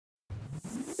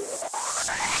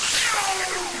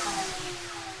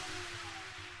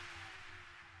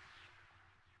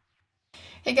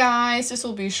Hey guys, this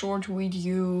will be a short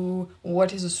video.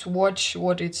 What is a swatch,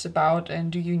 what it's about,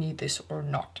 and do you need this or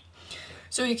not?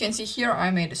 So you can see here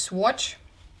I made a swatch.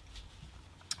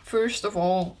 First of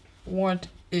all, what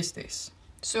is this?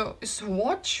 So a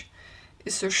swatch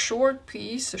is a short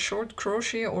piece, a short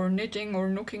crochet or knitting or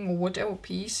nooking or whatever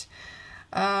piece.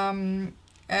 And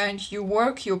you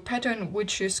work your pattern,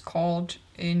 which is called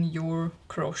in your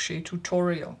crochet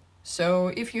tutorial. So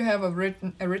if you have a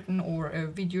written or a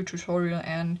video tutorial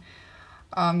and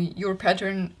your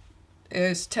pattern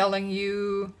is telling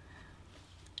you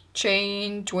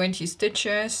chain 20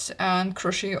 stitches and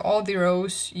crochet all the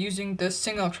rows using the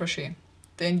single crochet,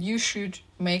 then you should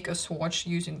make a swatch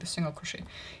using the single crochet.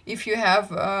 If you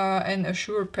have an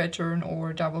assured pattern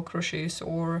or double crochets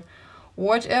or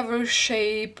whatever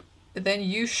shape, then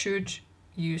you should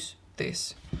use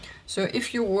this. So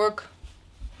if your work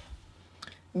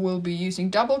will be using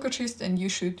double crochets, then you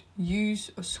should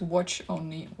use a swatch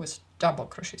only with double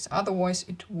crochets, otherwise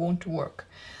it won't work.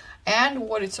 And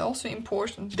what is also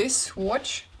important, this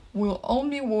swatch will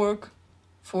only work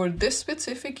for this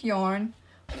specific yarn,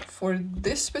 for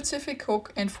this specific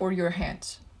hook, and for your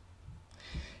hands.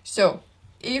 So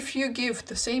if you give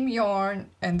the same yarn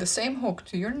and the same hook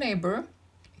to your neighbor,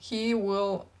 he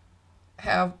will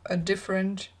have a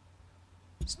different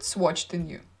swatch than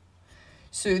you.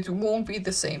 So it won't be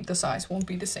the same, the size won't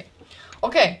be the same.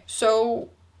 Okay, so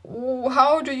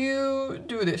how do you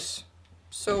do this?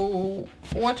 So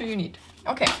what do you need?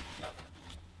 Okay,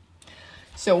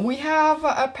 so we have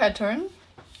a pattern,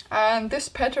 and this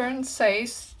pattern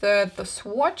says that the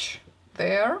swatch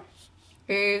there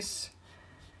is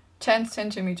 10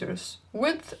 centimeters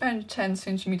width and 10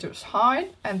 centimeters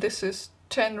height, and this is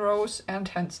 10 rows and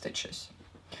 10 stitches.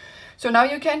 So now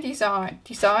you can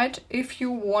decide if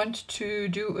you want to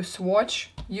do a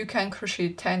swatch. You can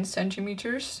crochet 10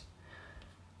 centimeters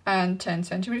and 10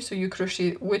 centimeters. So you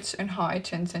crochet width and height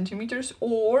 10 centimeters,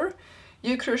 or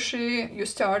you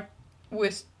start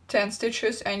with 10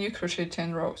 stitches and you crochet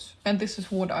 10 rows. And this is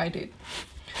what I did.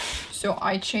 So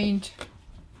I chained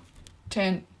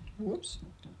 10, whoops,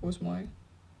 that was my,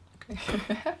 okay.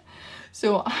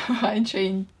 So I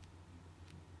chained,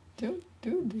 don't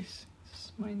do this.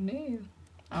 My nail.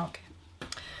 Okay,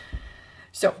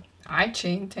 so I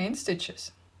chained 10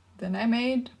 stitches, then I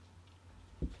made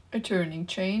a turning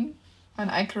chain and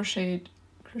I crochet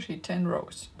 10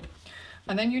 rows,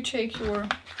 and then you take your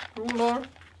ruler.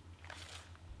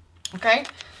 Okay,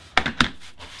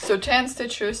 so 10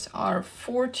 stitches are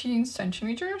 14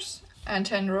 centimeters and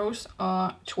 10 rows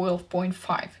are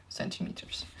 12.5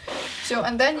 centimeters. So,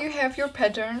 and then you have your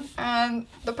pattern, and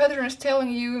the pattern is telling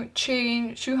you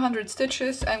chain 200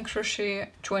 stitches and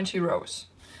crochet 20 rows.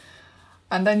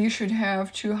 And then you should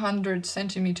have 200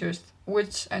 centimeters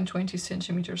width and 20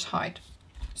 centimeters height.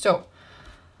 So,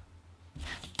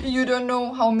 you don't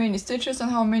know how many stitches and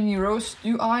how many rows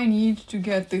do I need to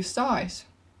get this size.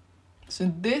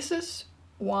 So this is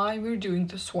why we're doing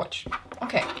the swatch.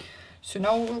 Okay, so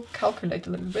now we'll calculate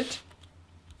a little bit.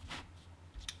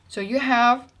 So you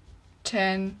have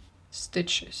 10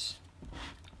 stitches.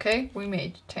 Okay, we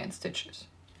made 10 stitches.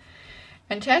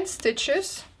 And 10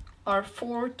 stitches are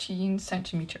 14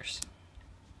 centimeters.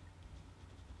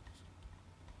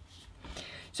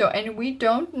 So, and we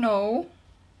don't know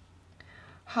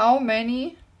how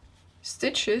many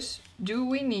stitches do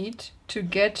we need to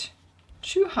get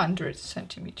 200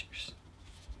 centimeters.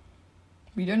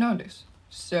 We don't know this.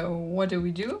 So what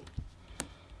do?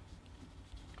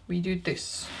 We do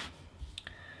this.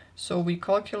 So we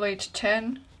calculate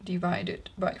 10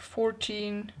 divided by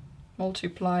 14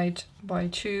 multiplied by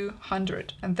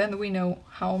 200, and then we know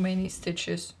how many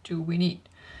stitches do we need.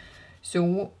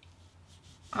 So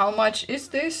how much is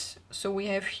this? So we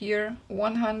have here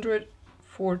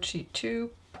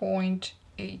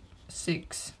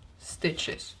 142.86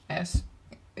 stitches as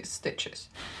stitches.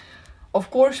 Of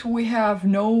course we have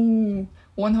no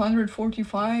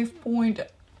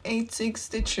 145.86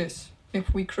 stitches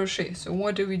if we crochet. So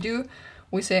what do?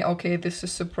 We say, okay, this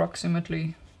is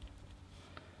approximately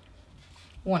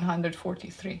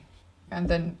 143, and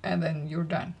then you're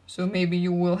done. So maybe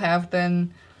you will have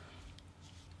then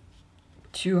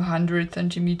 200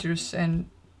 centimeters and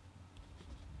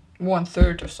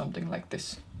 1/3 or something like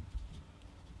this,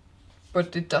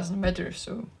 but it doesn't matter,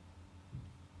 so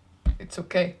it's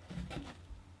okay.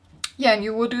 Yeah, and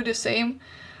you will do the same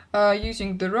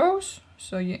using the rows.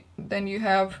 So then you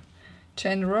have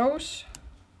 10 rows,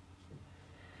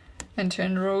 and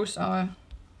 10 rows are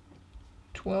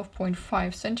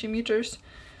 12.5 centimeters.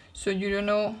 So you don't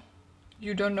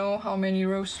know how many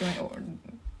rows,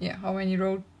 how many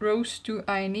rows do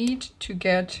I need to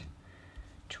get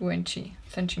 20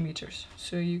 centimeters.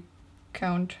 So you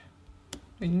count,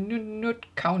 not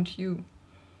count, you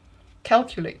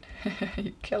calculate.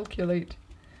 You calculate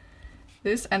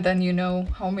this, and then you know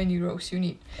how many rows you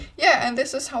need. Yeah, and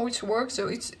this is how it works. So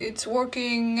it's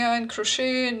working in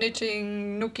crochet,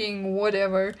 knitting, nooking,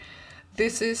 whatever.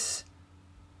 This is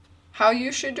how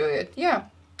you should do it. Yeah.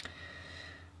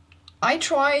 I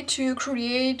try to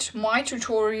create my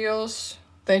tutorials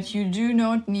that you do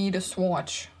not need a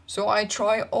swatch. So I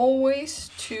try always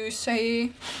to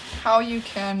say how you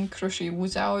can crochet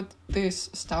without this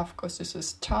stuff, because this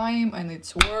is time and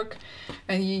it's work,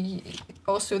 and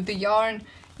also the yarn.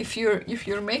 If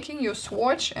you're making your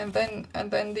swatch and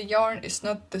then the yarn is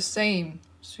not the same,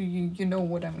 so you know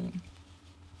what I mean.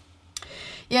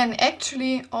 Yeah, and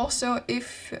actually also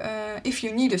if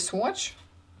you need a swatch,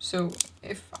 so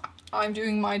if I'm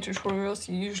doing my tutorials,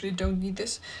 you usually don't need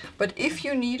this, but if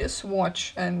you need a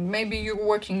swatch and maybe you're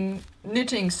working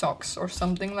knitting socks or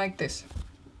something like this,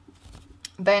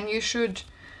 then you should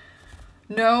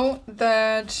know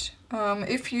that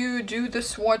if you do the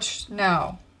swatch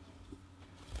now,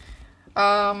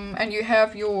 and you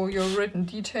have your written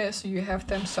details, so you have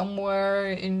them somewhere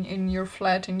in your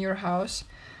flat, in your house,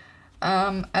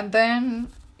 and then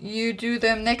you do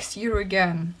them next year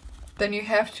again, then you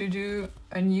have to do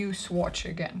a new swatch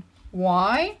again.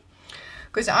 Why?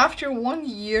 Because after 1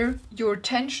 year your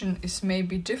tension is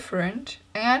maybe different,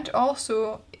 and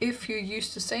also if you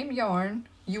use the same yarn,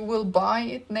 you will buy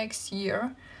it next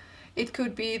year. It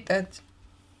could be that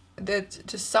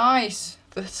the size,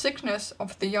 the thickness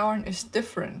of the yarn is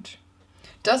different.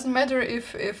 Doesn't matter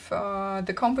if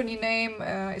the company name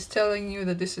is telling you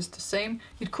that this is the same.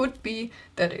 It could be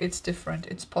that it's different.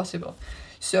 It's possible.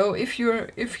 So if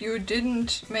you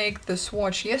didn't make the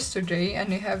swatch yesterday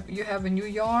and you have a new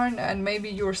yarn and maybe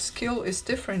your skill is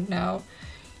different now,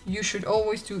 you should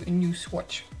always do a new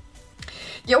swatch.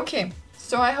 Yeah, okay.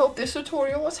 So I hope this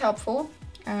tutorial was helpful,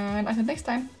 and until next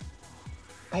time.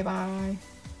 Bye bye.